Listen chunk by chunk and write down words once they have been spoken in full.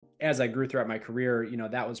as I grew throughout my career,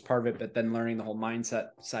 that was part of it. But then learning the whole mindset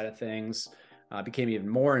side of things became even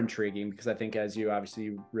more intriguing because I think, as you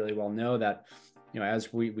obviously really well know, that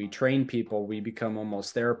as we train people, we become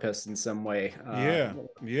almost therapists in some way.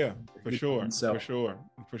 Yeah, for sure, And so, for sure,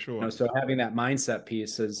 for sure. so having that mindset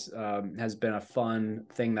piece has been a fun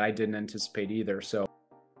thing that I didn't anticipate either. So.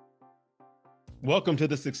 Welcome to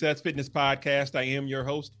the Success Fitness Podcast. I am your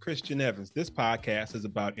host, Christian Evans. This podcast is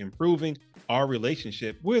about improving our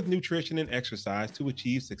relationship with nutrition and exercise to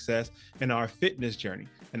achieve success in our fitness journey.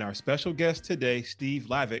 And our special guest today, Steve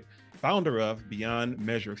Hlavac, founder of Beyond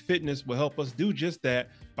Measure Fitness, will help us do just that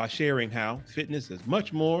by sharing how fitness is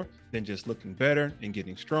much more than just looking better and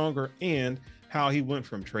getting stronger, and how he went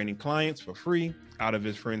from training clients for free out of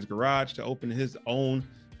his friend's garage to open his own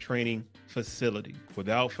training facility.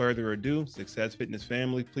 Without further ado, Success Fitness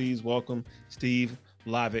family, please welcome Steve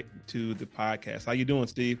Hlavac to the podcast. How you doing,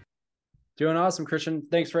 Steve? Doing awesome, Christian.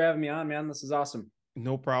 Thanks for having me on, man. This is awesome.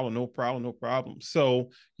 No problem, no problem, no problem. So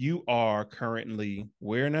you are currently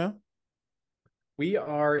where now? We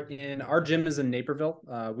are our gym is in Naperville.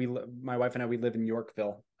 My wife and I, we live in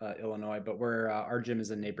Yorkville, Illinois, but our gym is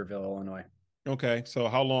in Naperville, Illinois. Okay. So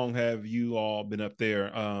how long have you all been up there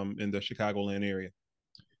in the Chicagoland area?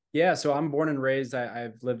 Yeah, so I'm born and raised.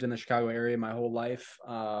 I've lived in the Chicago area my whole life.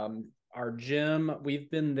 Our gym,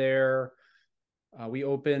 we've been there. We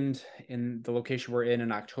opened in the location we're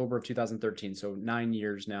in October of 2013, so 9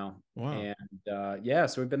 years now. Wow.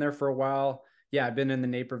 And so we've been there for a while. Yeah, I've been in the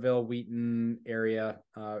Naperville, Wheaton area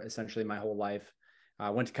essentially my whole life. I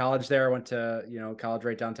went to college there. I went to college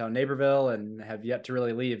right downtown Naperville, and have yet to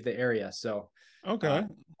really leave the area. So, Okay.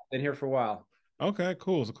 been here for a while. Okay,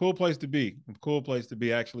 cool. It's a cool place to be. A cool place to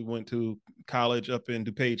be. I actually went to college up in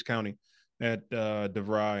DuPage County at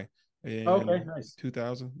DeVry Okay, in nice.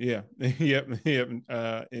 2000. Yeah. Yep.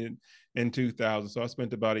 In 2000. So I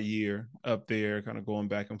spent about a year up there kind of going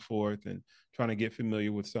back and forth and trying to get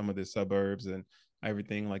familiar with some of the suburbs and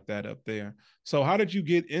everything like that up there. So how did you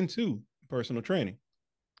get into personal training?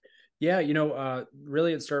 Yeah,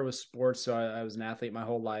 really it started with sports. So I was an athlete my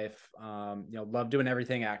whole life. Love doing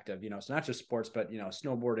everything active, so not just sports, but,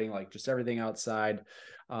 snowboarding, like just everything outside.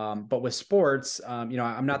 But with sports,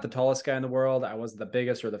 I'm not the tallest guy in the world. I wasn't the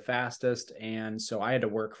biggest or the fastest. And so I had to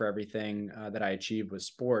work for everything that I achieved with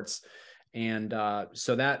sports. And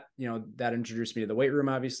so that introduced me to the weight room,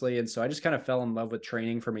 obviously. And so I just kind of fell in love with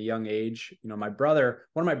training from a young age. One of my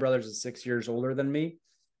brothers is 6 years older than me.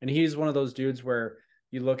 And he's one of those dudes where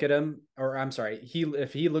you look at him, or I'm sorry,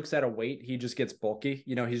 if he looks at a weight, he just gets bulky.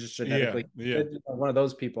 He's just Yeah, genetically yeah. one of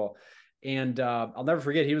those people. And I'll never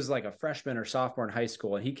forget, he was like a freshman or sophomore in high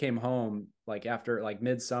school, and he came home like after like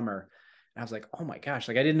midsummer. And I was like, oh my gosh,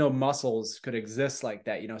 like I didn't know muscles could exist like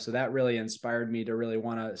that, So that really inspired me to really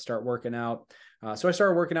want to start working out. So I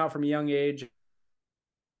started working out from a young age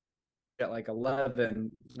at like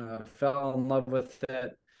 11, fell in love with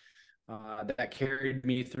it. That carried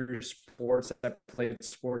me through sports. I played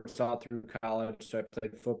sports all through college. So I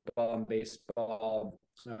played football and baseball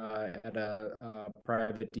at a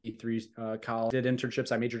private D3 college. Did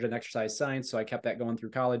internships. I majored in exercise science, so I kept that going through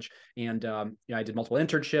college. And I did multiple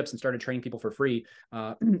internships and started training people for free.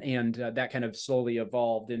 And that kind of slowly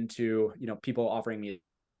evolved into people offering me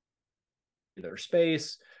their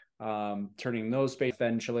space, turning those space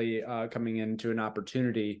eventually coming into an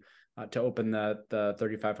opportunity to open the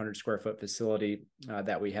 3,500 square foot facility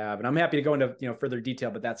that we have. And I'm happy to go into further detail,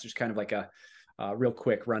 but that's just kind of like a real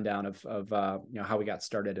quick rundown of how we got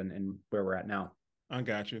started and where we're at now. I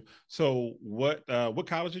got you. So what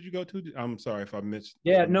college did you go to? I'm sorry if I missed.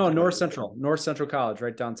 Yeah, no, North Central College,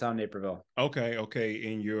 right downtown Naperville. Okay.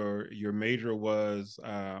 And your major was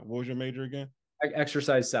what was your major again?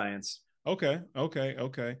 Exercise science. Okay.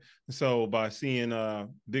 So by seeing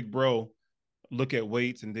Big Bro look at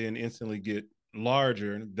weights and then instantly get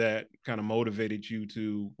larger, that kind of motivated you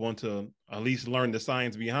to want to at least learn the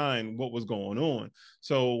science behind what was going on.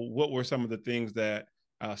 So what were some of the things that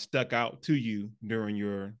stuck out to you during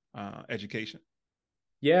your education?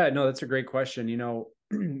 Yeah, no, that's a great question.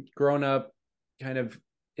 Growing up kind of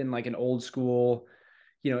in like an old school,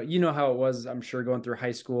 how it was, I'm sure, going through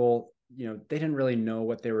high school, they didn't really know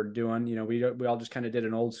what they were doing. We all just kind of did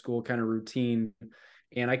an old school kind of routine.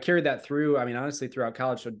 And I carried that through. I mean, honestly, throughout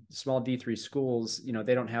college, so small D3 schools,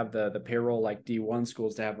 they don't have the payroll like D1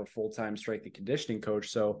 schools to have a full-time strength and conditioning coach.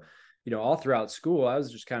 So, all throughout school, I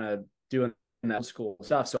was just kind of doing that school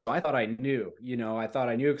stuff. So I thought I knew,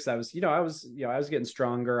 because I was getting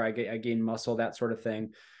stronger. I gained muscle, that sort of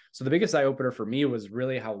thing. So the biggest eye opener for me was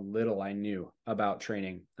really how little I knew about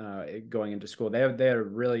training going into school. They had a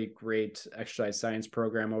really great exercise science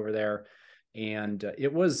program over there. And I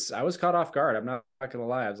was caught off guard. I'm not going to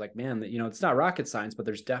lie. I was like, man, it's not rocket science, but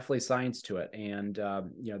there's definitely science to it. And,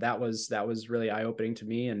 that was really eye opening to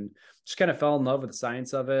me, and just kind of fell in love with the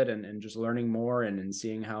science of it, and just learning more, and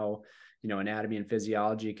seeing how, anatomy and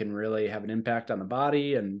physiology can really have an impact on the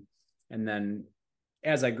body. And then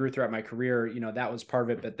as I grew throughout my career, that was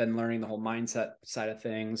part of it. But then learning the whole mindset side of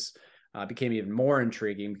things became even more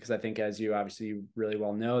intriguing, because I think, as you obviously really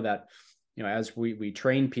well know, that as we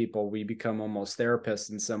train people, we become almost therapists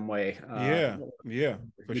in some way. Yeah,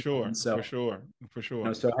 for sure, And so, for sure, for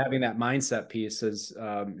sure. so having that mindset piece has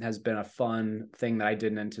been a fun thing that I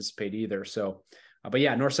didn't anticipate either. So, but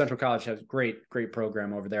yeah, North Central College has great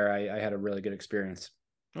program over there. I had a really good experience.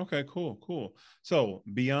 Okay, cool. So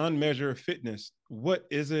Beyond Measure Fitness, what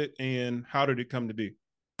is it and how did it come to be?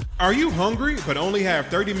 Are you hungry but only have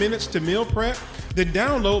 30 minutes to meal prep? Then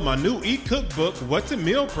download my new e-cookbook, What to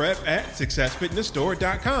Meal Prep, at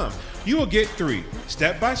successfitnessstore.com. You will get 3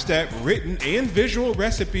 step-by-step written and visual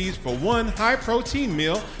recipes for one high-protein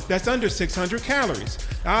meal that's under 600 calories.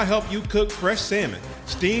 I'll help you cook fresh salmon,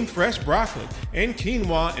 steam fresh broccoli, and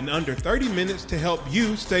quinoa in under 30 minutes to help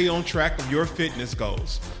you stay on track of your fitness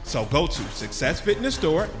goals. So go to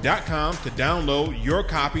successfitnessstore.com to download your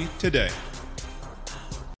copy today.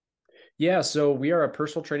 Yeah, so we are a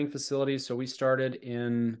personal training facility. So we started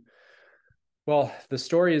well, the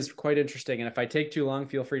story is quite interesting. And if I take too long,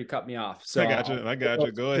 feel free to cut me off. So I got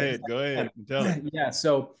you. Go ahead. Tell it. Yeah.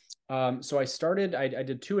 So I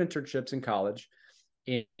did 2 internships in college.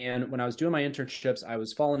 And when I was doing my internships, I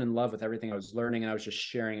was falling in love with everything I was learning, and I was just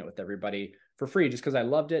sharing it with everybody for free, just because I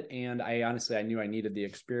loved it. And I knew I needed the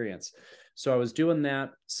experience. So I was doing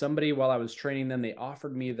that. Somebody, while I was training them, they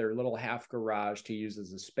offered me their little half garage to use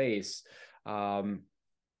as a space.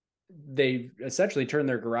 They essentially turned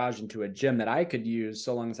their garage into a gym that I could use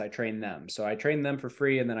so long as I trained them. So I trained them for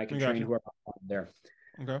free, and then I could train whoever I wanted there.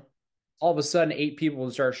 Okay. All of a sudden, 8 people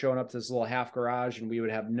would start showing up to this little half garage, and we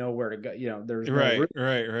would have nowhere to go. There's no room.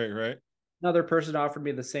 Right. Another person offered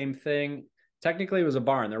me the same thing. Technically, it was a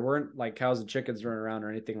barn. There weren't like cows and chickens running around or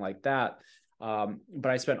anything like that. But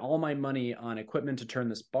I spent all my money on equipment to turn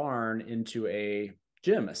this barn into a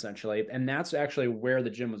gym, essentially. And that's actually where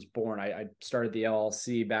the gym was born. I started the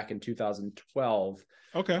LLC back in 2012.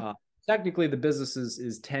 Okay. Technically, the business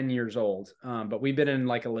is 10 years old, but we've been in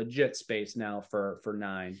like a legit space now for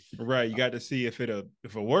 9. Right. You got to see if it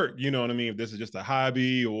worked. You know what I mean? If this is just a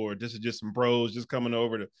hobby, or this is just some bros just coming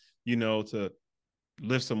over to, to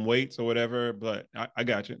lift some weights or whatever. But I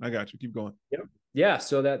got you. Keep going. Yep. Yeah.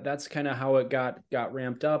 So that's kind of how it got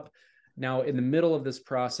ramped up. Now, in the middle of this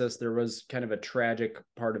process, there was kind of a tragic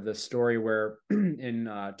part of this story where in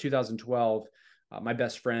 2012, my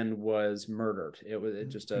best friend was murdered. It was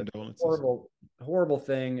just a horrible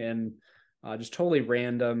thing, and just totally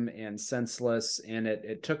random and senseless. And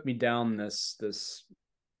it took me down this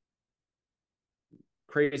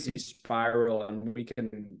crazy spiral. And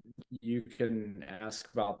you can ask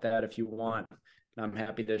about that if you want. I'm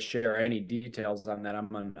happy to share any details on that.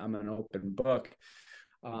 I'm an open book.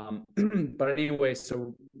 But anyway,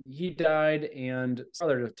 so he died, and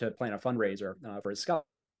started to plan a fundraiser for his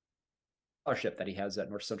scholarship that he has at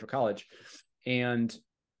North Central College. And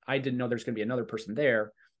I didn't know there's going to be another person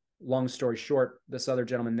there. Long story short, this other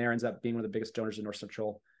gentleman there ends up being one of the biggest donors in North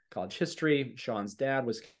Central College history. Sean's dad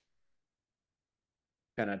was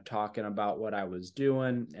kind of talking about what I was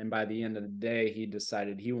doing. And by the end of the day, he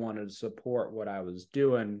decided he wanted to support what I was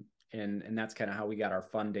doing. And that's kind of how we got our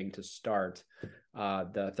funding to start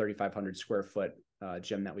the 3,500 square foot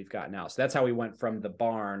gym that we've got now. So that's how we went from the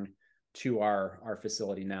barn to our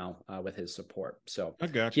facility now with his support. So I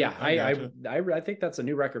got you. Yeah, I think that's a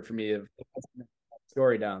new record for me of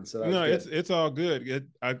story down. So no, it's all good.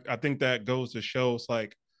 I think that goes to show, it's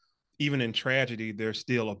like, even in tragedy, there's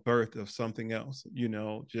still a birth of something else,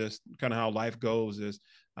 just kind of how life goes is,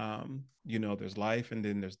 there's life, and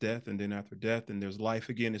then there's death, and then after death, and there's life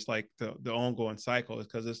again. It's like the ongoing cycle, is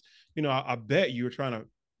because it's, I bet you were trying to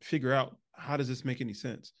figure out, how does this make any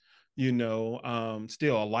sense? Still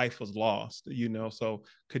a life was lost, so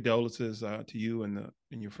condolences to you and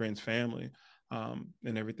your friend's family,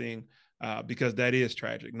 and everything, because that is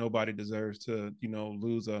tragic. Nobody deserves to,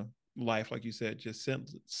 lose a life, like you said, just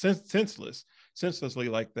senselessly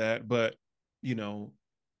like that. But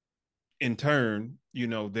in turn,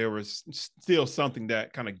 there was still something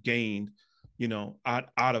that kind of gained, out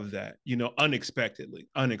of that, unexpectedly.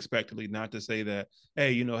 Not to say that,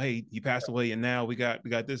 hey, hey, he passed away and now we got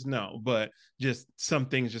this. No, but just some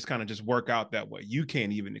things just kind of just work out that way. You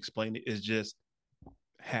can't even explain it. It's just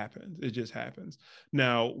happens. It just happens.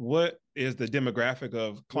 Now, what is the demographic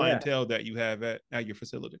of clientele that you have at your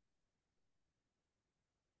facility?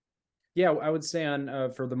 Yeah, I would say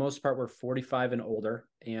on for the most part we're 45 and older,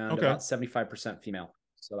 and Okay. about 75% female.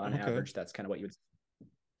 So on Okay. average, that's kind of what you would.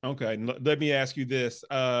 Okay. Let me ask you this.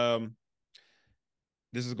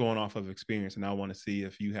 This is going off of experience, and I want to see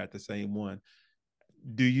if you had the same one.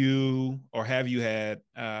 Do you or have you had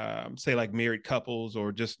say like married couples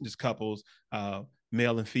or just couples,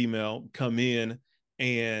 male and female, come in,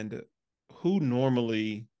 and who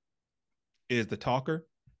normally is the talker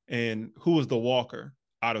and who is the walker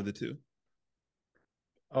out of the two?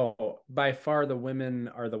 Oh, by far the women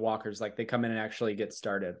are the walkers. Like they come in and actually get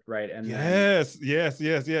started, right? And then Yes, yes,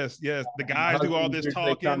 yes, yes, yes. The the guys do all husbands this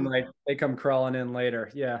usually come talking. like they come crawling in later.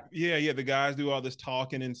 Yeah. Yeah, yeah. The guys do all this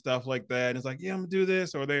talking and stuff like that. And it's like, yeah, I'm gonna do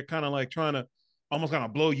this, or they're kind of like trying to almost kind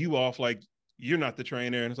of blow you off, like you're not the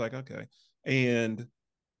trainer. And it's like, okay. And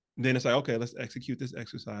then it's like, okay, let's execute this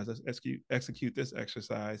exercise. Let's execute this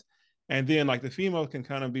exercise. And then like the female can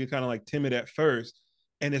kind of be kind of like timid at first.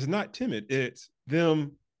 And it's not timid, it's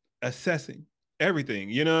them assessing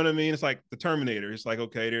everything. You know what I mean? It's like the Terminator. It's like,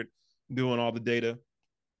 okay, they're doing all the data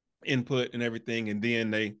input and everything, and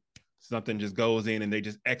then they something just goes in and they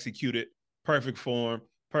just execute it, perfect form,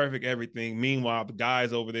 perfect everything. Meanwhile, the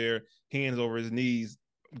guy's over there, hands over his knees,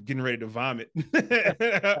 getting ready to vomit,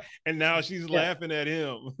 and now she's Yeah. laughing at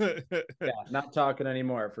him. Yeah. Not talking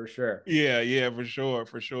anymore for sure. Yeah, yeah, for sure,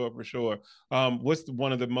 for sure, for sure. What's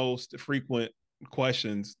one of the most frequent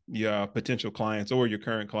questions your potential clients or your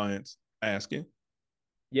current clients asking?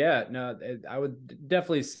 Yeah, no, I would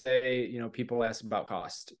definitely say, people ask about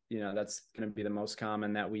cost. That's going to be the most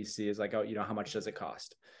common that we see is like, oh, how much does it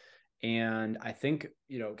cost? And I think,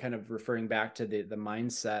 kind of referring back to the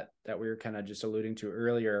mindset that we were kind of just alluding to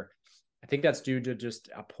earlier, I think that's due to just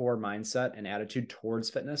a poor mindset and attitude towards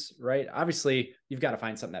fitness, right? Obviously, you've got to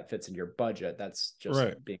find something that fits in your budget. That's just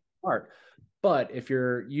Right, being smart. But if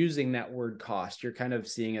you're using that word cost, you're kind of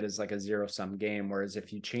seeing it as like a zero sum game. Whereas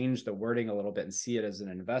if you change the wording a little bit and see it as an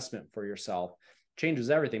investment for yourself,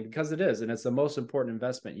 changes everything because it is. And it's the most important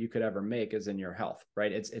investment you could ever make is in your health,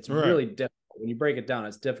 right? It's right, really difficult. When you break it down,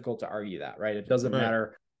 it's difficult to argue that, right? It doesn't right.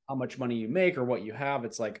 matter how much money you make or what you have.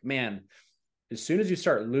 It's like, man, as soon as you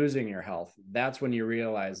start losing your health, that's when you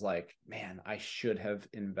realize, like, man, I should have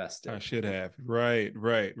I invested. should have. Right,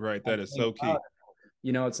 right, right. That is so key.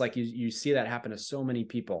 It's like you see that happen to so many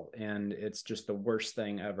people, and it's just the worst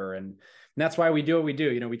thing ever. And that's why we do what we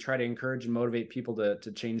do. We try to encourage and motivate people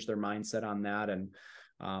to change their mindset on that. And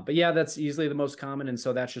but yeah, that's easily the most common. And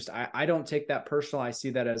so that's just I don't take that personal. I see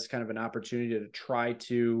that as kind of an opportunity to try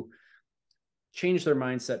to change their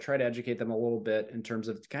mindset, try to educate them a little bit in terms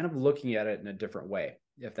of kind of looking at it in a different way,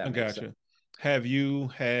 if I that makes sense. gotcha. Have you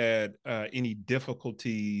had any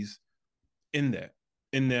difficulties in that,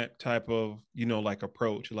 in that type of, like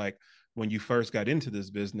approach? Like when you first got into this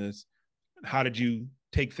business, how did you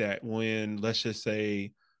take that when, let's just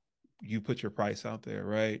say, you put your price out there,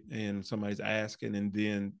 right? And somebody's asking, and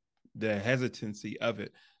then the hesitancy of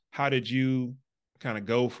it. How did you kind of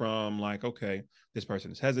go from like, okay, this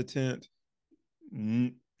person is hesitant,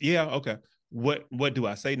 yeah, okay. What do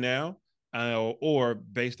I say now? Or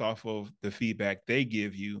based off of the feedback they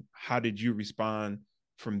give you, how did you respond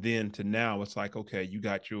from then to now? It's like, okay, you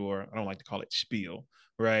got your, I don't like to call it spiel,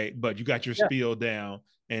 right? But you got your Yeah. spiel down,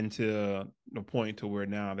 and to the point to where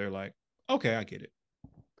now they're like, okay, I get it.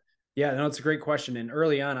 Yeah, no, it's a great question. And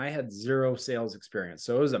early on, I had zero sales experience.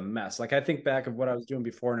 So it was a mess. Like I think back of what I was doing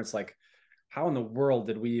before, and it's like, how in the world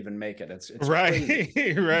did we even make it? It's crazy.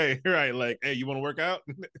 Right, right, right. Like, hey, you want to work out?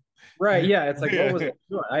 Right. Yeah. It's like, what was I Yeah.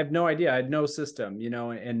 doing? I have no idea. I had no system,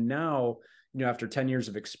 and now, after 10 years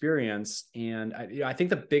of experience, and I think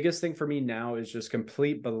the biggest thing for me now is just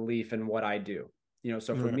complete belief in what I do.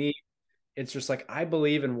 So for Right. me, it's just like, I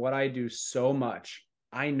believe in what I do so much.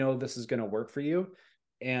 I know this is going to work for you.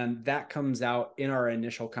 And that comes out in our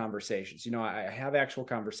initial conversations. I have actual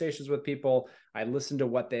conversations with people. I listen to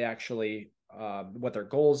what they actually, what their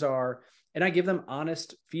goals are, and I give them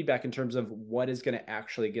honest feedback in terms of what is going to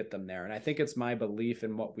actually get them there. And I think it's my belief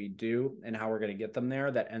in what we do and how we're going to get them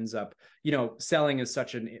there that ends up, selling is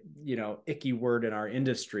such an, icky word in our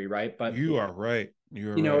industry, right? But You are right.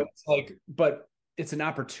 You are right. it's like, but it's an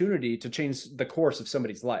opportunity to change the course of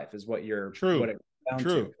somebody's life is what what True. it comes down to.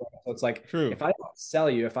 True. So it's like, if True. I don't sell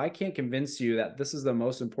you, if I can't convince you that this is the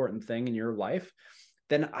most important thing in your life,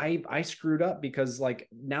 then I screwed up, because like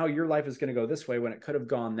now your life is going to go this way when it could have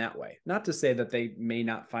gone that way. Not to say that they may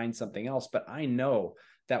not find something else, but I know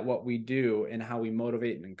that what we do and how we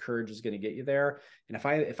motivate and encourage is going to get you there. And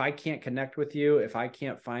if I can't connect with you, if I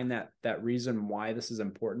can't find that reason why this is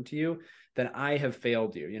important to you, then I have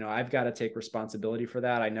failed you. I've got to take responsibility for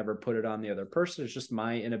that. I never put it on the other person. It's just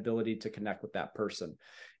my inability to connect with that person.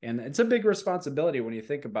 And it's a big responsibility when you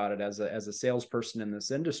think about it as a salesperson in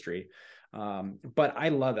this industry. But I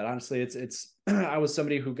love it. Honestly, it's I was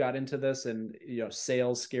somebody who got into this, and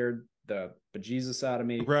sales scared the bejesus out of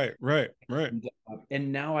me. Right.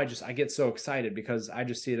 And now I get so excited because I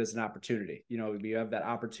just see it as an opportunity. You have that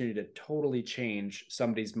opportunity to totally change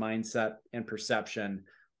somebody's mindset and perception,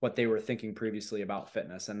 what they were thinking previously about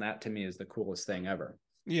fitness. And that to me is the coolest thing ever.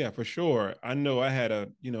 Yeah, for sure. I know I had a,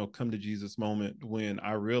 come to Jesus moment when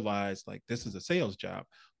I realized like this is a sales job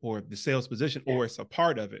or the sales position, or it's a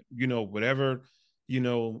part of it, whatever,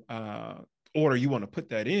 order you want to put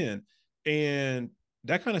that in. And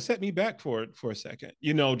that kind of set me back for a second,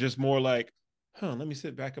 just more like, let me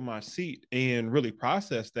sit back in my seat and really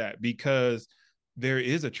process that, because there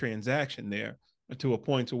is a transaction there to a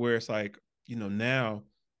point to where it's like, now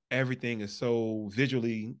everything is so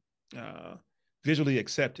visually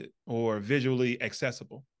accepted or visually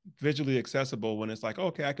accessible when it's like,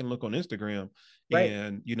 okay, I can look on Instagram Right.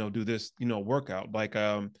 and, do this, workout. Like,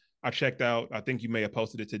 I checked out, I think you may have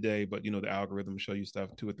posted it today, but the algorithm will show you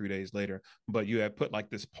stuff 2 or 3 days later, but you had put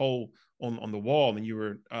like this poll on the wall and you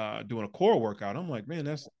were doing a core workout. I'm like, man,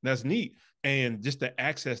 that's neat. And just the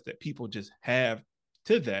access that people just have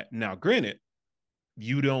to that. Now, granted,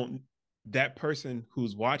 that person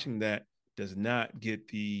who's watching that does not get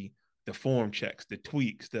the form checks, the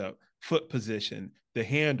tweaks, the foot position, the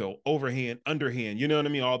handle, overhand, underhand, you know what I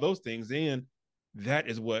mean? All those things. And that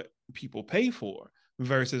is what people pay for,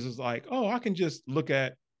 versus it's like, oh, I can just look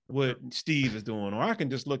at what Steve is doing, or I can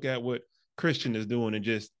just look at what Christian is doing and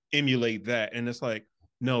just emulate that. And it's like,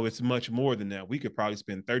 no, it's much more than that. We could probably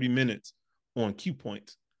spend 30 minutes on cue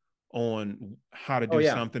points on how to do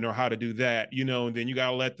something or how to do that, and then you got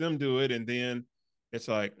to let them do it. And then it's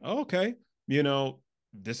like, oh, okay,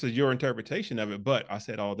 this is your interpretation of it. But I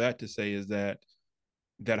said all that to say is that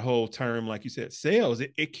whole term, like you said, sales,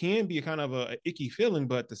 it can be kind of a icky feeling,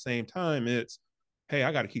 but at the same time, it's, hey,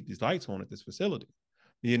 I got to keep these lights on at this facility,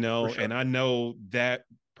 Sure. and I know that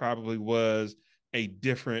probably was a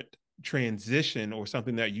different transition or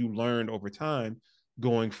something that you learned over time,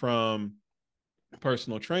 going from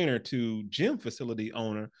personal trainer to gym facility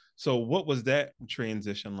owner. So what was that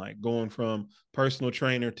transition like, going from personal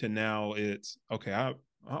trainer to now it's, okay, I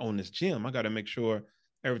own this gym, I got to make sure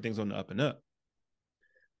everything's on the up and up?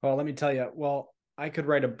 Well, let me tell you, I could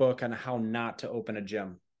write a book on how not to open a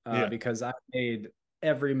gym because I made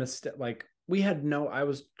every mistake. Like I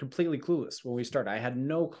was completely clueless when we started. I had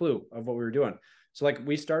no clue of what we were doing. So like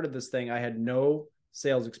we started this thing, I had no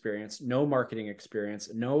sales experience, no marketing experience,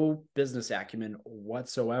 no business acumen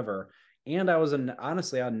whatsoever. And I was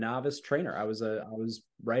honestly a novice trainer. I was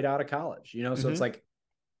right out of college, so it's like,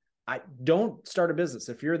 I don't start a business.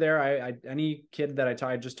 If you're there, any kid that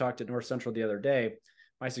I just talked at North Central the other day,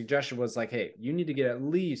 my suggestion was like, hey, you need to get at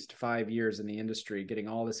least 5 years in the industry, getting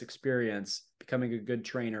all this experience, becoming a good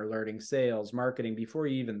trainer, learning sales, marketing before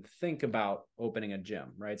you even think about opening a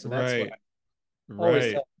gym. Right. So that's what I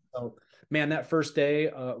always tell. So, man, that first day,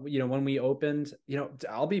 when we opened,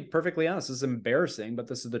 I'll be perfectly honest, this is embarrassing, but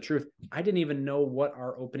this is the truth. I didn't even know what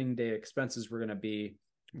our opening day expenses were going to be.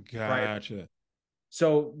 Gotcha.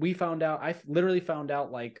 So I literally found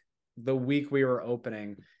out like the week we were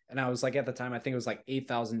opening. And I was like, at the time, I think it was like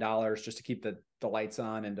 $8,000 just to keep the lights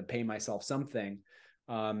on and to pay myself something.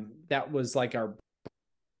 That was like our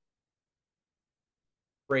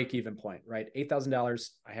break even point, right? $8,000.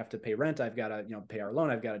 I have to pay rent. I've got to, pay our loan.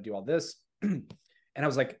 I've got to do all this. And I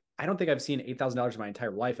was like, I don't think I've seen $8,000 in my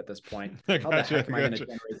entire life at this point. How the heck am I going to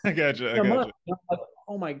generate? I gotcha.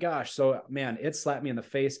 Oh my gosh. So man, it slapped me in the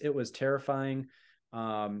face. It was terrifying.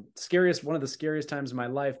 One of the scariest times of my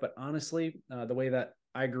life. But honestly, the way that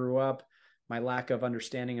I grew up, my lack of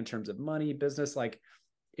understanding in terms of money, business, like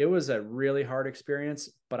it was a really hard experience,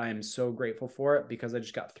 but I am so grateful for it because I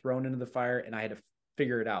just got thrown into the fire and I had to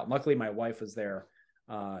figure it out. Luckily, my wife was there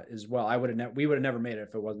as well. We would have never made it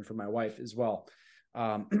if it wasn't for my wife as well.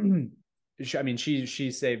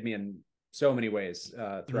 She saved me in so many ways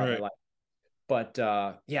throughout my life. But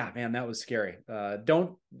yeah, man, that was scary.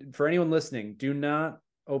 For anyone listening, do not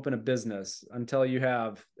open a business until you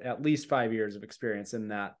have at least 5 years of experience in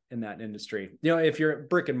that industry. If you're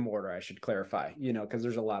brick and mortar, I should clarify, because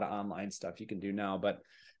there's a lot of online stuff you can do now. But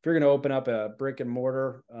if you're going to open up a brick and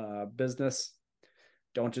mortar business,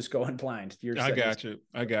 don't just go in blind. I got you.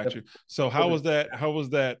 So how was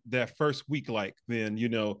that first week like then?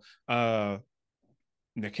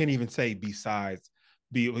 I can't even say besides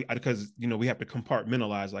because we have to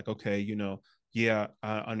compartmentalize like, okay, yeah,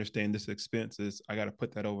 I understand this expenses, I got to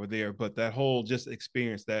put that over there, but that whole just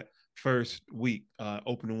experience, that first week,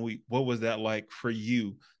 opening week, what was that like for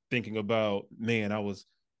you, thinking about, man, I was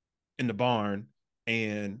in the barn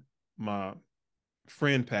and my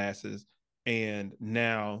friend passes, and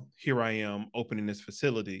now here I am opening this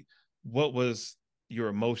facility. What was your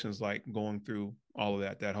emotions like going through all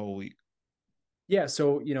of that whole week? Yeah.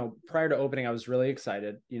 So, prior to opening, I was really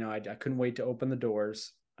excited. I couldn't wait to open the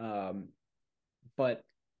doors. But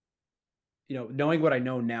knowing what I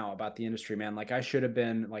know now about the industry, man, like I should have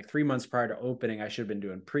been like 3 months prior to opening, I should have been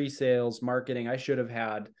doing pre-sales, marketing. I should have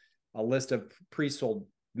had a list of pre-sold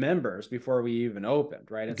members before we even opened,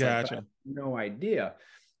 right? It's like, but I Gotcha. had no idea.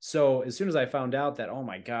 So as soon as I found out that, oh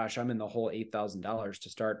my gosh, I'm in the whole $8,000 to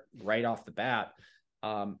start right off the bat,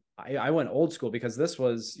 I went old school because this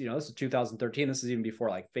is 2013. This is even before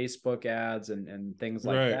like Facebook ads and things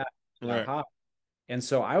like Right. that got Right. hot. And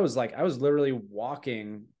so I was literally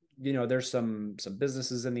walking, there's some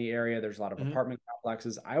businesses in the area. There's a lot of Mm-hmm. apartment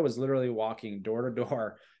complexes. I was literally walking door to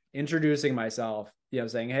door, introducing myself,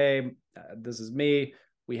 saying, hey, this is me.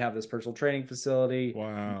 We have this personal training facility.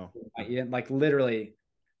 Wow. Like literally.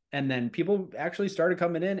 And then people actually started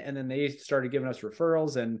coming in, and then they started giving us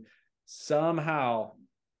referrals. And somehow,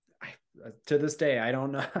 to this day, I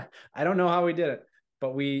don't know. I don't know how we did it,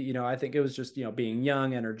 but I think it was just, being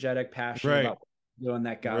young, energetic, passionate Right. about doing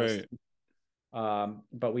that got us. Right.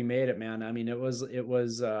 But we made it, man. I mean, it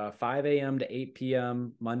was 5 a.m. to 8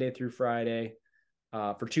 p.m. Monday through Friday,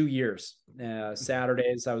 for 2 years.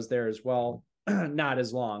 Saturdays I was there as well. Not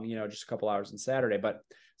as long, just a couple hours on Saturday, but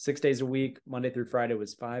 6 days a week, Monday through Friday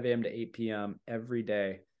was 5 a.m. to 8 p.m. every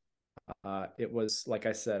day. It was, like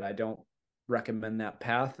I said, I don't recommend that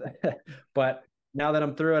path, but now that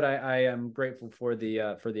I'm through it, I am grateful for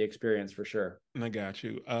the experience for sure. I got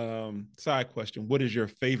you. Side question: what is your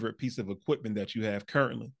favorite piece of equipment that you have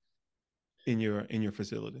currently in your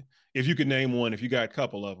facility? If you could name one, if you got a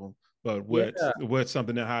couple of them, but what's Yeah, what's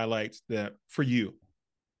something that highlights that for you?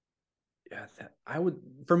 yeah. I would,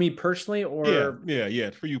 for me personally, Yeah, or yeah, yeah.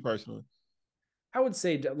 For you personally. I would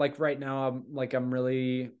say like right now,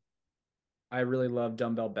 I really love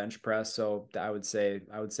dumbbell bench press. So I would say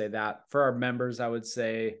that for our members, I would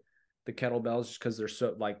say the kettlebells, just because they're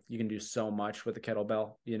so, like, you can do so much with the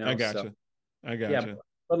kettlebell, I got So you. I got yeah, you.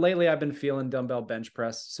 but lately I've been feeling dumbbell bench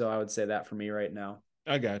press, so I would say that for me right now.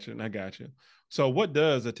 I got you. I got you. So, what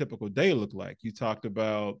does a typical day look like? You talked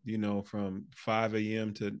about, from 5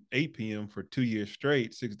 a.m. to 8 p.m. for 2 years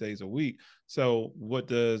straight, 6 days a week. So, what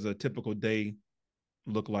does a typical day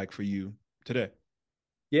look like for you today?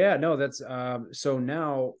 Yeah, no, that's so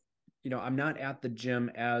now, I'm not at the gym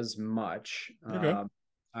as much. Okay.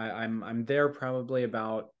 I'm there probably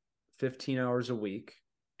about 15 hours a week,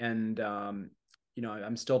 and I'm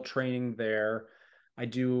still training there. I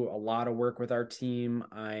do a lot of work with our team.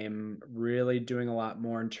 I'm really doing a lot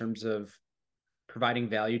more in terms of providing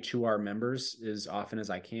value to our members as often as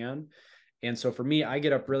I can. And so for me, I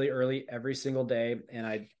get up really early every single day, and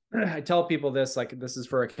I tell people this, like, this is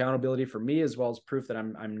for accountability for me as well as proof that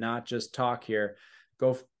I'm not just talk here.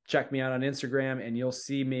 Go check me out on Instagram, and you'll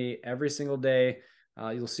see me every single day.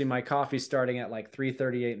 You'll see my coffee starting at like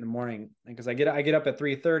 3:38 in the morning, because I get up at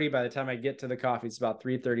 3:30. By the time I get to the coffee, it's about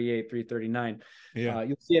 3:38, 3:39. Yeah.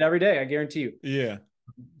 You'll see it every day, I guarantee you. Yeah.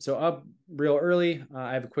 So up real early,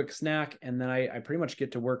 I have a quick snack, and then I pretty much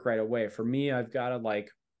get to work right away. For me, I've got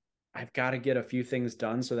to get a few things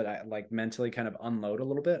done so that I like mentally kind of unload a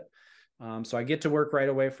little bit. So I get to work right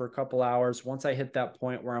away for a couple hours. Once I hit that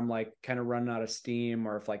point where I'm like kind of running out of steam,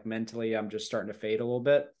 or if like mentally I'm just starting to fade a little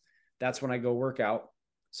bit, that's when I go work out.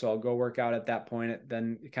 So I'll go work out at that point.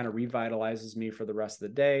 Then it kind of revitalizes me for the rest of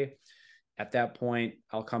the day. At that point,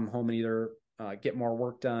 I'll come home and either get more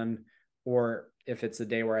work done, or if it's a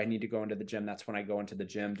day where I need to go into the gym, that's when I go into the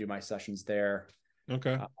gym, do my sessions there.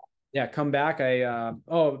 Okay. Uh, yeah, come back.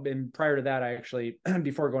 And prior to that, I actually,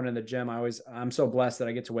 before going to the gym, I'm so blessed that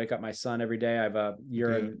I get to wake up my son every day. I have a year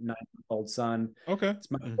Good. and 9-month-old son. Okay.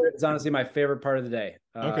 It's honestly my favorite part of the day.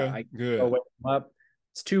 Okay. I go Good. wake him up.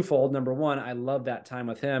 It's twofold. Number one, I love that time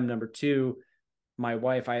with him. Number two, my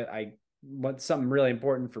wife, I what's something really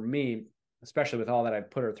important for me, especially with all that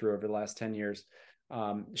I've put her through over the last 10 years.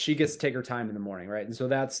 She gets to take her time in the morning, right? And so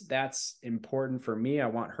that's important for me. I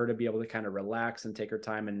want her to be able to kind of relax and take her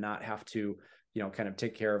time and not have to, kind of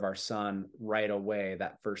take care of our son right away,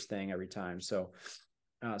 that first thing every time. So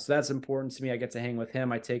that's important to me. I get to hang with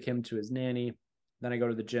him. I take him to his nanny. Then I go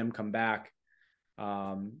to the gym, come back.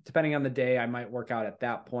 Depending on the day, I might work out at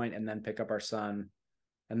that point and then pick up our son.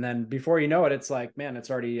 And then before you know it, it's like, man, it's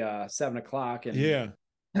already 7 o'clock, and Yeah.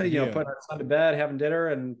 putting Yeah. our son to bed, having dinner,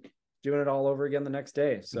 and doing it all over again the next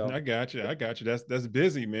day. I So got you. I got you. That's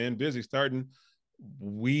busy, man. Busy starting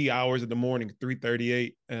wee hours of the morning,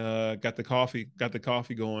 3:38. Got the coffee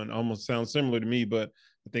going. Almost sounds similar to me, but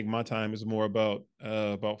I think my time is more about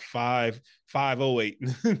 5:08.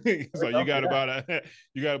 So you got about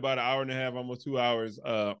an hour and a half, almost 2 hours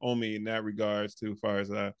on me in that regards to as far as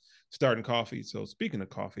starting coffee. So speaking of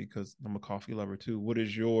coffee, because I'm a coffee lover too, what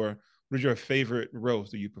is your favorite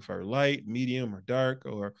roast? Do you prefer light, medium, or dark,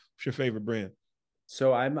 or what's your favorite brand?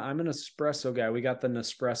 I'm an espresso guy. We got the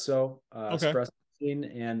Nespresso Okay. espresso machine,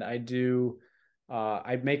 and I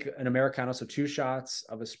make an Americano, so 2 shots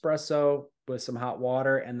of espresso with some hot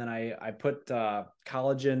water, and then I put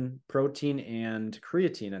collagen, protein, and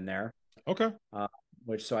creatine in there. Okay. Uh,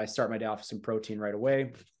 which so I start my day off with some protein right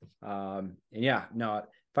away. And yeah, no,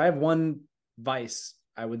 if I have one vice,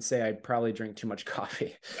 I would say I probably drink too much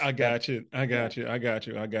coffee. I That got you. I yeah, got you. I got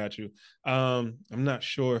you. I got you. I'm not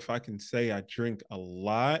sure if I can say I drink a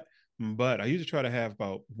lot, but I usually try to have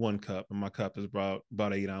about 1 cup, and my cup is about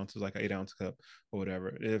 8 ounces, like an 8 ounce cup or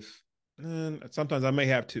whatever. If and sometimes I may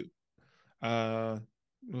have two. Uh,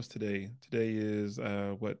 what's today? Today is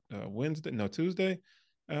Wednesday? No, Tuesday.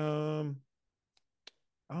 Um,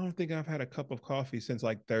 I don't think I've had a cup of coffee since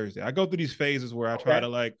like Thursday. I go through these phases where I try okay, to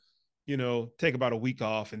like, take about a week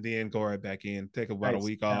off and then go right back in, take about a nice.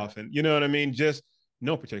 week Yeah, off. And you know what I mean? Just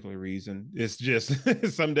no particular reason. It's just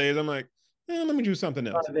some days I'm like, let me do something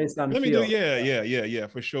else. based on Let me do, feel. yeah, yeah, yeah, yeah,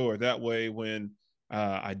 for sure. That way, when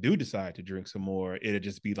I do decide to drink some more, it'll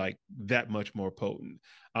just be like that much more potent.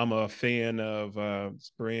 I'm a fan of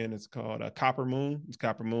this brand. It's called Copper Moon. It's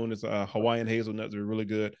Copper Moon. It's Hawaiian hazelnuts are really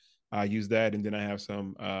good. I use that, and then I have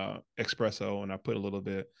some espresso, and I put a little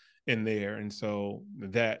bit in there, and so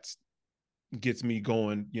that gets me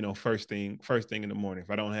going. First thing in the morning. If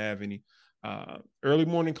I don't have any early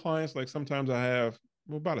morning clients, like sometimes I have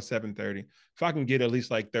about a 7:30. If I can get at least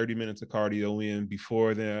like 30 minutes of cardio in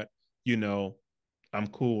before that, you know, I'm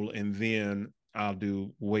cool, and then I'll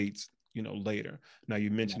do weights, later. Now you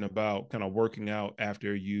Yeah, mentioned about kind of working out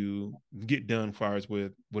after you get done, far as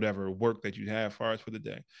with whatever work that you have, far as for the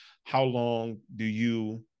day. How long do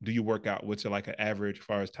you work out? What's like an average,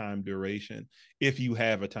 far as time duration, if you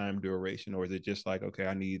have a time duration, or is it just like, okay,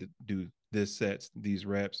 I need to do this sets, these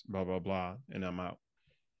reps, blah blah blah, and I'm out?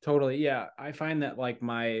 totally. Yeah, I find that like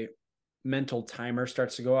my mental timer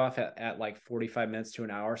starts to go off at like 45 minutes to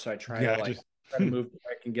an hour. So I Gotcha. try to move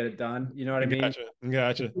quick and get it done. You know what I mean? Gotcha. You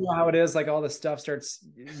Gotcha. know how it is, like all this stuff starts,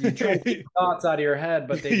 you try to get thoughts out of your head,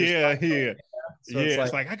 but they just Yeah, pop up. yeah. So it's Yeah, like,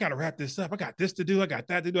 it's like I gotta wrap this up. I got this to do. I got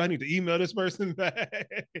that to do. I need to email this person back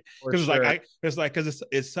for because sure. because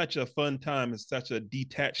it's such a fun time. It's such a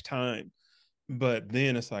detached time. But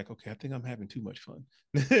then it's like, okay, I think I'm having too much fun.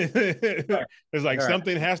 All right. It's like All right.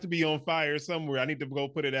 something has to be on fire somewhere. I need to go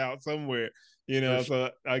put it out somewhere. For sure.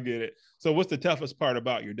 So I get it. So what's the toughest part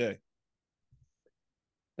about your day?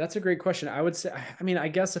 That's a great question. I would say, I mean, I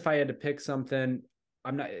guess if I had to pick something,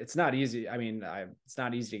 it's not easy. I mean, it's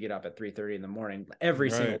not easy to get up at 3:30 in the morning every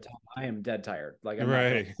single Right. time. I am dead tired. Like I'm not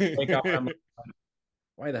gonna Right. wake up and I'm like,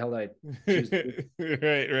 why the hell did I choose to do this?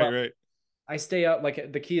 Right, right, But right. I stay up,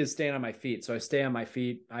 like the key is staying on my feet. So I stay on my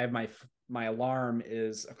feet. I have my alarm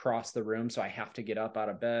is across the room. So I have to get up out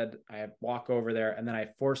of bed. I walk over there, and then I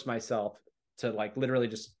force myself to like literally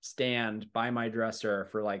just stand by my dresser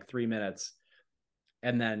for like 3 minutes.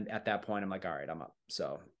 And then at that point, I'm like, all right, I'm up.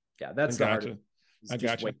 So yeah, I that's the hardest. gotcha. It's I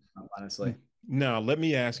just gotcha. waking up, honestly. Now let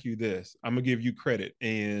me ask you this. I'm gonna give you credit,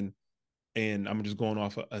 and I'm just going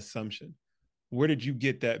off of assumption. Where did you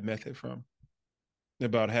get that method from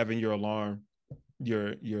about having your alarm,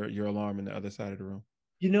 your alarm in the other side of the room?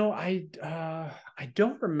 I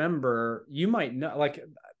don't remember. You might know, like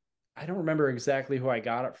I don't remember exactly who I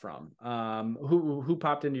got it from. Who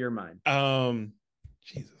popped into your mind? Um,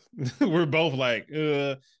 Jesus, we're both like,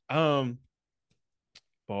 bald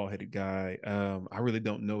headed guy. I really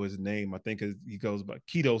don't know his name. I think he goes by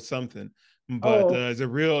Keto something, but Oh, he's a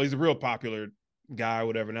real popular guy,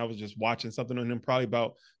 whatever. And I was just watching something on him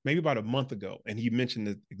probably maybe about a month ago, and he mentioned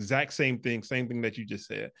the exact same thing that you just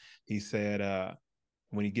said. He said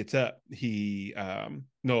when he gets up, he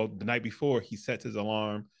no, the night before he sets his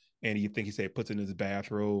alarm, and he said puts it in his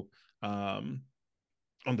bathrobe. Um,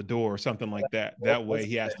 on the door or something like that. That way that's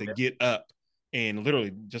he has to get up and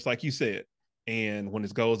literally just like you said. And when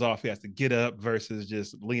it goes off, he has to get up versus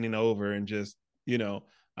just leaning over and just,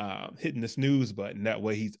 hitting the snooze button. That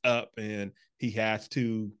way he's up and he has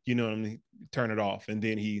to, turn it off. And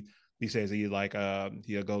then he says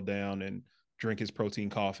he'll go down and drink his protein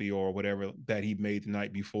coffee or whatever that he made the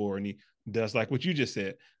night before, and he does like what you just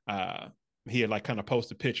said. He had like kind of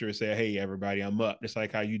post a picture and say, "Hey, everybody, I'm up," just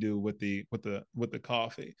like how you do with the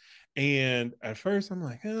coffee. And at first, I'm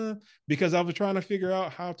like, because I was trying to figure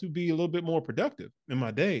out how to be a little bit more productive in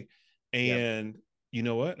my day. Yep. And you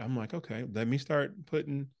know what? I'm like, okay, let me start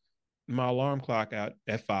putting my alarm clock out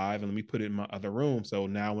at 5 and let me put it in my other room. So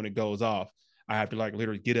now when it goes off, I have to like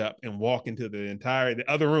literally get up and walk into the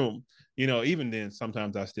other room. Even then,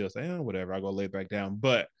 sometimes I still say, whatever, I'll go lay back down.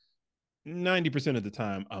 But 90% of the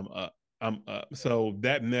time, I'm up. I'm up. So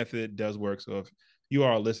that method does work. So if you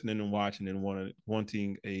are listening and watching and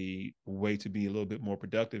wanting a way to be a little bit more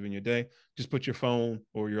productive in your day, just put your phone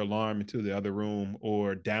or your alarm into the other room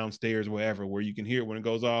or downstairs, wherever, where you can hear it when it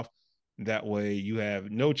goes off. That way you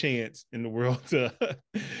have no chance in the world to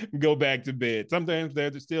go back to bed. Sometimes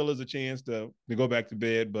there still is a chance to go back to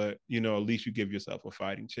bed, but at least you give yourself a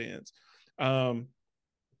fighting chance.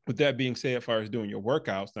 With that being said, as far as doing your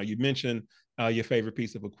workouts, now you mentioned your favorite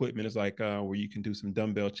piece of equipment is like where you can do some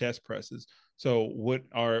dumbbell chest presses. So what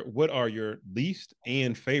are your least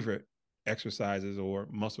and favorite exercises or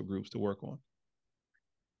muscle groups to work on?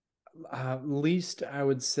 Least I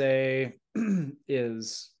would say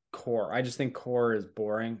is core. I just think core is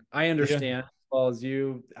boring. I Yeah, understand as well as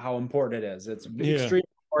you how important it is. It's yeah, extremely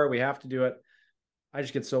important. We have to do it. I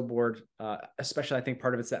just get so bored. Especially I think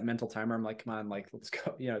part of it's that mental timer. I'm like, come on, like let's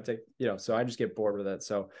go, so I just get bored with it.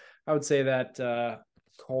 So I would say that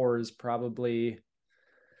core is probably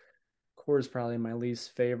my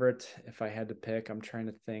least favorite if I had to pick. I'm trying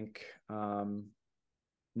to think.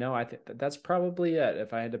 No, I think that's probably it.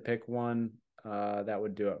 If I had to pick one, that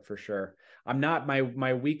would do it for sure. I'm not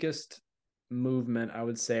my weakest movement, I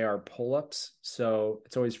would say, are pull-ups. So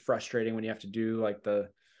it's always frustrating when you have to do like the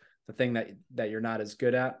thing that you're not as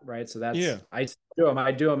good at, right? So yeah. I do them.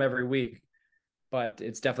 I do them every week, but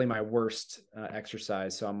it's definitely my worst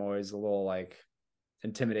exercise. So I'm always a little like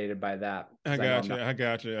intimidated by that I because I know got I'm you. not. I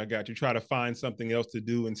got you. I got you. Try to find something else to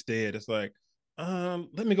do instead. It's like,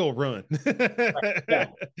 let me go run Yeah,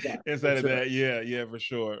 yeah, for instead of sure. that. Yeah, yeah, for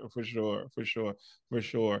sure, for sure, for sure, for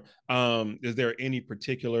sure. Is there any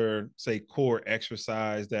particular, say, core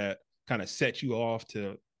exercise that kind of sets you off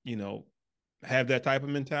to, you know, have that type of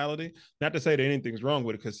mentality? Not to say that anything's wrong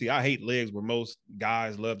with it, because see, I hate legs where most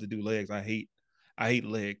guys love to do legs. I hate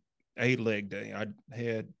leg, I hate leg day.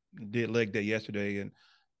 Did leg day yesterday, and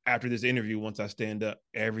after this interview, once I stand up,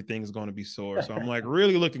 everything's going to be sore. So I'm like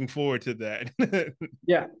really looking forward to that.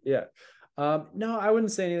 Yeah, yeah. No, I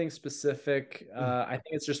wouldn't say anything specific. I think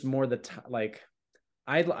it's just more like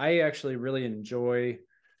I actually really enjoy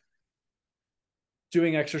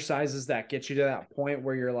doing exercises that get you to that point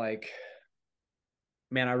where you're like,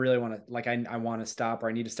 man, I really want to I want to stop or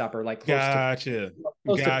I need to stop or like Gotcha.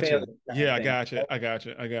 close to failure Gotcha. kind of Yeah, I thing. gotcha. I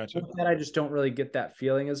gotcha. I gotcha. With that, I just don't really get that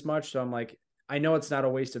feeling as much. So I'm like, I know it's not a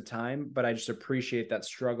waste of time, but I just appreciate that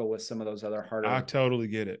struggle with some of those other I harder totally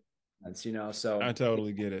get it. ones, you know. So I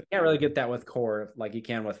totally get it. you can't really get that with core like you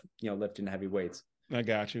can with lifting heavy weights. I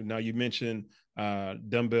got you. Now you mentioned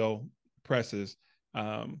dumbbell presses.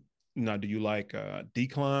 Um, Now, do you like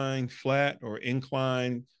decline, flat, or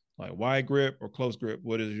incline, like wide grip or close grip?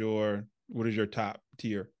 What is your top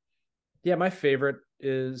tier? Yeah, my favorite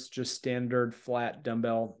is just standard flat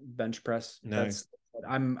dumbbell bench press. Nice.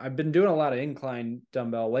 I've been doing a lot of incline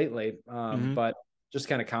dumbbell lately, Mm-hmm. but just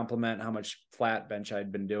kind of complement how much flat bench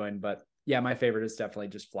I'd been doing. But yeah, my favorite is definitely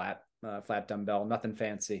just flat dumbbell, nothing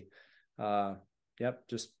fancy. Uh, yep,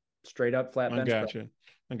 just straight up flat I bench press. got you.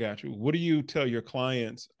 I got you. What do you tell your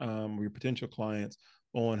clients, or your potential clients,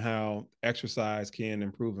 on how exercise can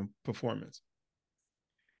improve in performance?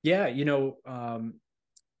 Yeah,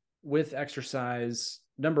 with exercise,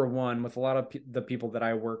 number one, with a lot of the people that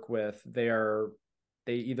I work with, they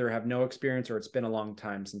either have no experience or it's been a long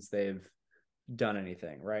time since they've done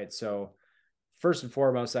anything, right? So first and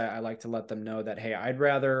foremost, I like to let them know that, hey, I'd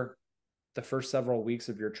rather the first several weeks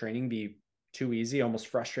of your training be too easy,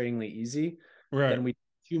 almost frustratingly easy, Right. than we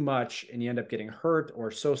too much and you end up getting hurt or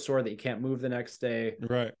so sore that you can't move the next day.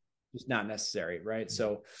 Right. It's not necessary, right?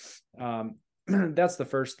 So that's the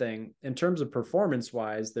first thing. In terms of performance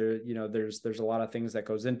wise, there's a lot of things that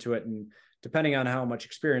goes into it, and depending on how much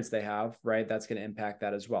experience they have, right, that's going to impact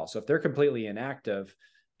that as well. So if they're completely inactive,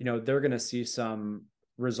 they're going to see some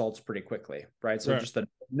results pretty quickly, right? So Right. just the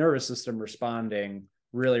nervous system responding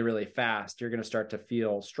really, really fast, you're going to start to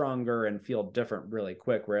feel stronger and feel different really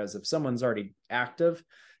quick. Whereas if someone's already active,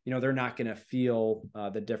 they're not going to feel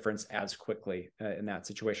the difference as quickly in that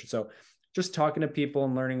situation. So just talking to people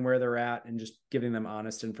and learning where they're at and just giving them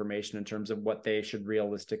honest information in terms of what they should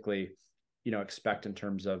realistically expect in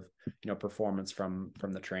terms of, performance from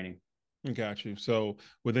the training. Got you. So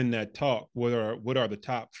within that talk, what are the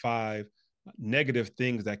top 5 negative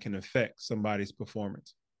things that can affect somebody's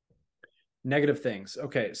performance? Negative things.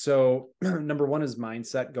 Okay. So number one is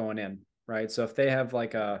mindset going in, right? So if they have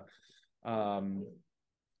like a, kind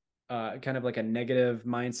of like a negative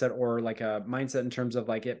mindset, or like a mindset in terms of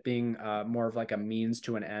like it being more of like a means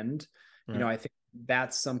to an end, Right. I think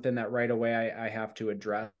that's something that right away I have to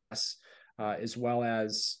address, as well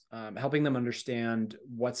as helping them understand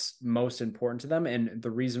what's most important to them and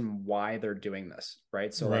the reason why they're doing this,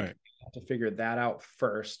 right? So like to figure that out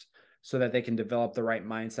first so that they can develop the right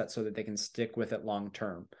mindset so that they can stick with it long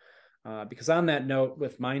term. Because on that note,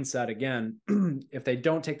 with mindset, again, if they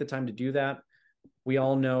don't take the time to do that, we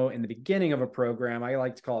all know in the beginning of a program, I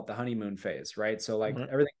like to call it the honeymoon phase, right? So like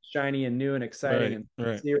everything's shiny and new and exciting and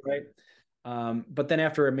fancy, right? But then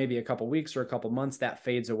after maybe a couple weeks or a couple months, that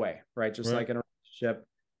fades away, right? Just like in a relationship,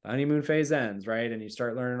 the honeymoon phase ends, right? And you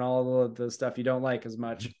start learning all of the stuff you don't like as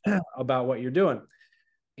much about what you're doing.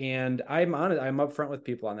 And I'm upfront with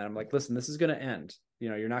people on that. I'm like, listen, this is going to end.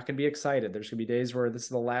 You're not going to be excited. There's going to be days where this is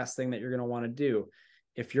the last thing that you're going to want to do.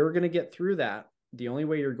 If you're going to get through that, the only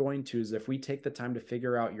way you're going to is if we take the time to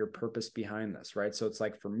figure out your purpose behind this, right? So it's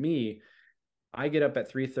like for me, I get up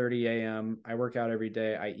at 3:30 a.m. I work out every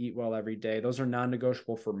day. I eat well every day. Those are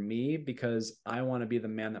non-negotiable for me because I want to be the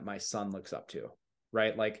man that my son looks up to,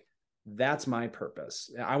 right? Like that's my purpose.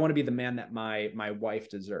 I want to be the man that my wife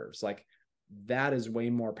deserves. Like that is way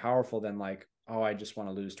more powerful than like, oh, I just want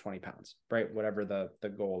to lose 20 pounds, right? Whatever the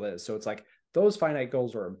goal is. So it's like those finite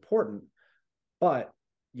goals are important, but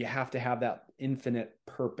you have to have that infinite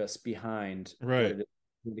purpose behind what it is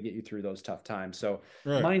to get you through those tough times. So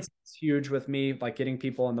mindset's huge with me, like getting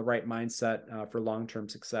people in the right mindset for long-term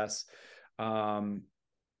success. Other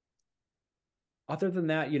than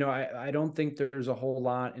that, I don't think there's a whole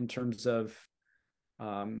lot in terms of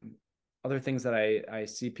other things that I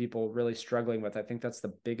see people really struggling with. I think that's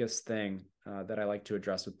the biggest thing that I like to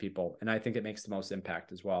address with people. And I think it makes the most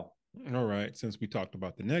impact as well. All right. Since we talked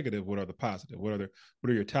about the negative, what are the positive? What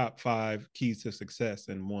are your top 5 keys to success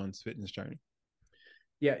in one's fitness journey?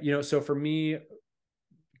 Yeah, so for me,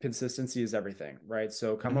 consistency is everything, right?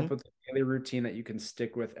 So come up with a daily routine that you can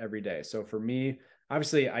stick with every day. So for me,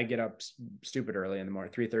 obviously I get up stupid early in the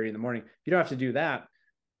morning, 3:30 in the morning. You don't have to do that.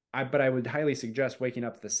 But I would highly suggest waking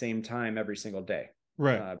up at the same time every single day.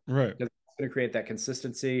 Right. Because it's going to create that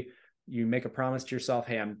consistency. You make a promise to yourself,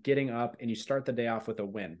 hey, I'm getting up, and you start the day off with a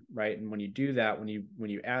win, right? And when you do that, when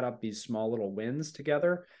you add up these small little wins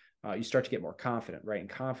together, you start to get more confident, right? And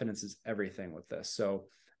confidence is everything with this. So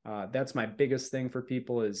that's my biggest thing for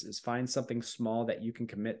people is find something small that you can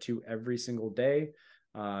commit to every single day.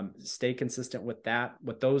 Stay consistent with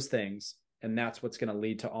those things. And that's what's going to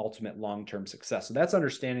lead to ultimate long-term success. So that's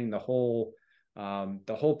understanding the whole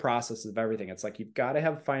process of everything. It's like, you've got to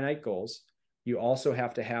have finite goals. You also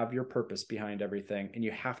have to have your purpose behind everything, and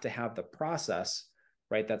you have to have the process,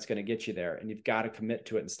 right? That's going to get you there, and you've got to commit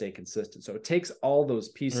to it and stay consistent. So it takes all those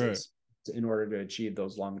pieces in order to achieve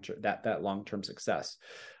those that long-term success.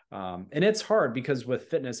 And it's hard because with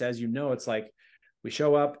fitness, as you know, it's like we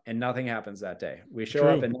show up and nothing happens that day. We show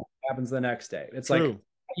up and nothing happens the next day. It's like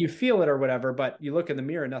you feel it or whatever, but you look in the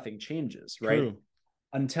mirror, nothing changes, right?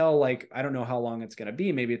 Until like, I don't know how long it's going to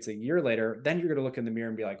be. Maybe it's a year later. Then you're going to look in the mirror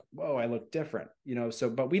and be like, whoa, I look different, so,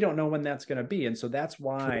 but we don't know when that's going to be. And so that's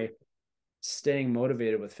why staying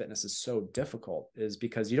motivated with fitness is so difficult, is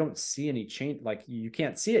because you don't see any change. Like you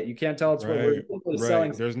can't see it. You can't tell it's what we're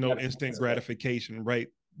selling. There's no instant gratification right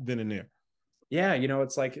then and there. Yeah.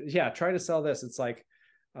 It's like, try to sell this. It's like,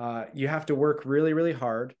 you have to work really, really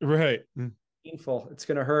hard. Right. Painful. It's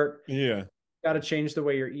going to hurt. Yeah. Got to change the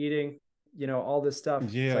way you're eating, all this stuff.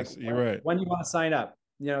 Yes, like, you're right. When do you want to sign up?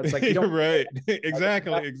 It's like, you don't right.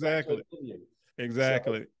 Exactly.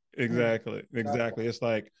 It's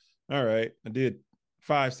like, all right, I did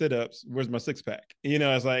 5 sit-ups. Where's my 6-pack?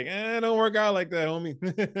 It's like, don't work out like that, homie.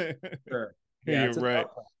 Sure. Yeah, you're right.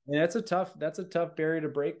 And that's a tough barrier to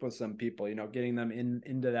break with some people, getting them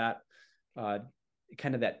into that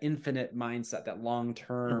kind of that infinite mindset, that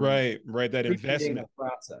long-term, right, that investment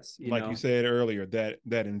process, like you said earlier, that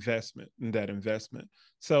investment.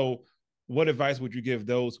 So what advice would you give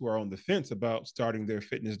those who are on the fence about starting their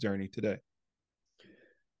fitness journey today?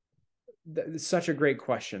 That's such a great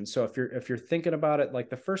question. So if you're thinking about it, like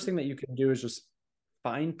the first thing that you can do is just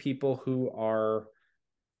find people who are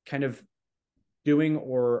kind of doing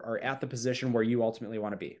or are at the position where you ultimately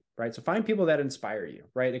want to be, right? So find people that inspire you,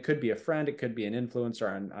 right? It could be a friend, it could be an influencer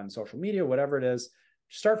on social media, whatever it is.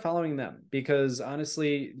 Start following them, because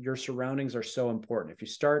honestly, your surroundings are so important. If you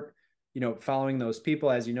start following those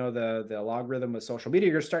people, as you know, the logarithm with social media,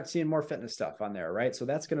 you're going to start seeing more fitness stuff on there, right? So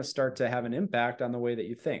that's going to start to have an impact on the way that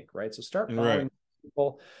you think, right? So start following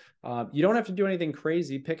people. You don't have to do anything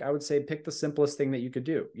crazy. I would say pick the simplest thing that you could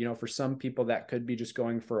do. For some people that could be just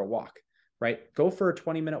going for a walk, right? Go for a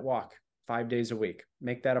 20-minute walk 5 days a week.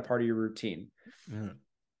 Make that a part of your routine.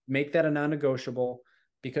 Make that a non-negotiable,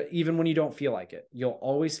 because even when you don't feel like it, you'll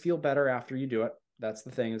always feel better after you do it. That's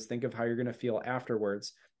the thing, is think of how you're going to feel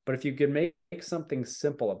afterwards. But if you can make something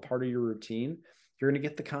simple a part of your routine, you're going to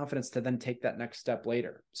get the confidence to then take that next step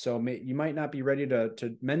later. So you might not be ready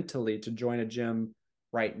to mentally to join a gym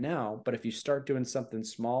right now, but if you start doing something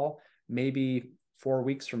small, maybe 4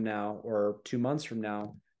 weeks from now or 2 months from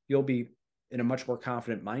now, you'll be in a much more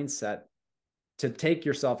confident mindset to take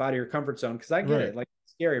yourself out of your comfort zone. Because I get it, like,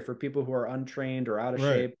 it's scary for people who are untrained or out of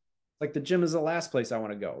shape. Like, the gym is the last place I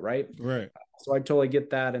want to go, right? So I totally get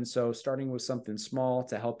that. And so starting with something small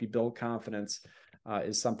to help you build confidence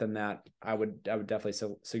is something that I would definitely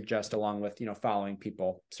suggest, along with, starting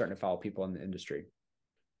to follow people in the industry.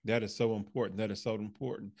 That is so important. That is so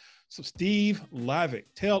important. So Steve Hlavac,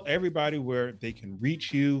 tell everybody where they can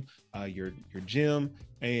reach you, your gym,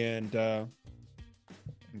 and go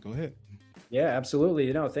ahead. Yeah,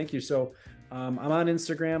 absolutely. Thank you. So I'm on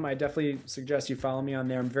Instagram. I definitely suggest you follow me on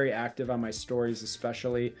there. I'm very active on my stories,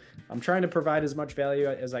 especially. I'm trying to provide as much value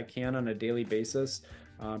as I can on a daily basis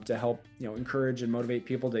to help, encourage and motivate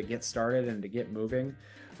people to get started and to get moving.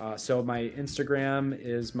 So my Instagram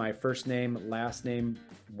is my first name, last name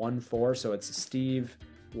 14. So it's Steve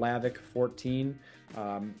Hlavac 14.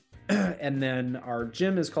 And then our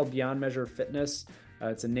gym is called Beyond Measure Fitness.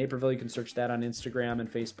 It's in Naperville. You can search that on Instagram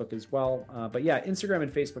and Facebook as well. But yeah, Instagram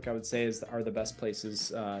and Facebook, I would say, are the best places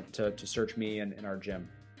to search me and our gym.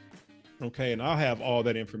 Okay, and I'll have all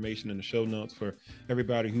that information in the show notes for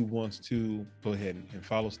everybody who wants to go ahead and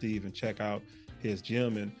follow Steve and check out his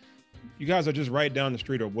gym. And you guys are just right down the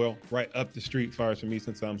street, or well, right up the street, far as for me,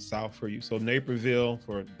 since I'm south for you. So Naperville,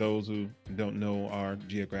 for those who don't know our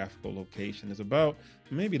geographical location, is about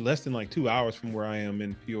maybe less than like 2 hours from where I am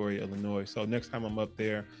in Peoria, Illinois. So next time I'm up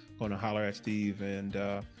there, I'm going to holler at Steve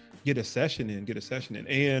and get a session in.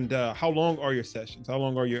 And how long are your sessions? How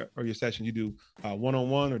long are your sessions? You do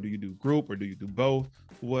one-on-one, or do you do group, or do you do both?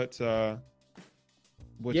 What's your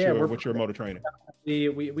mode of training?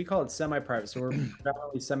 We call it semi-private. So we're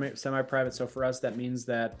predominantly semi-private. So for us, that means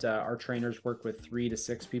that our trainers work with 3 to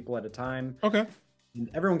 6 people at a time. Okay. And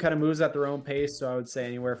everyone kind of moves at their own pace. So I would say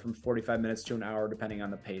anywhere from 45 minutes to an hour, depending on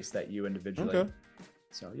the pace that you individually. Okay.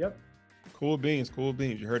 So, yep. Cool beans.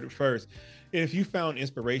 You heard it first. If you found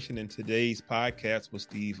inspiration in today's podcast with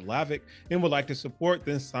Steve Hlavac and would like to support,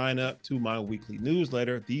 then sign up to my weekly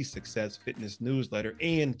newsletter, the Success Fitness Newsletter,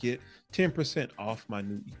 and get 10% off my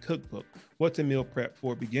new cookbook, What's a Meal Prep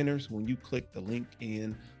for Beginners, when you click the link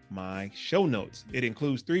in my show notes. It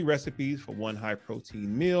includes 3 recipes for one high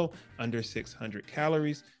protein meal under 600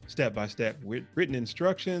 calories, step-by-step written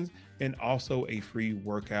instructions, and also a free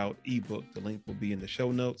workout ebook. The link will be in the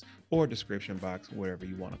show notes or description box, whatever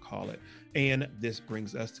you want to call it. And this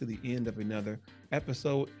brings us to the end of another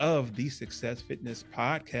episode of the Success Fitness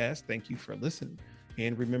Podcast. Thank you for listening.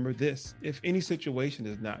 And remember this: if any situation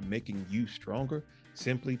is not making you stronger,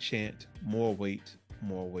 simply chant more weight,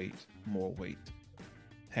 more weight, more weight.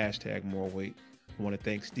 #more weight. I want to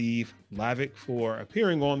thank Steve Hlavac for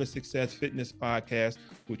appearing on the Success Fitness Podcast.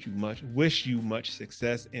 Wish you much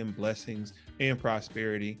success and blessings and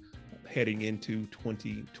prosperity heading into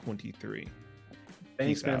 2023.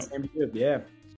 Thanks, man. Same to you. Yeah.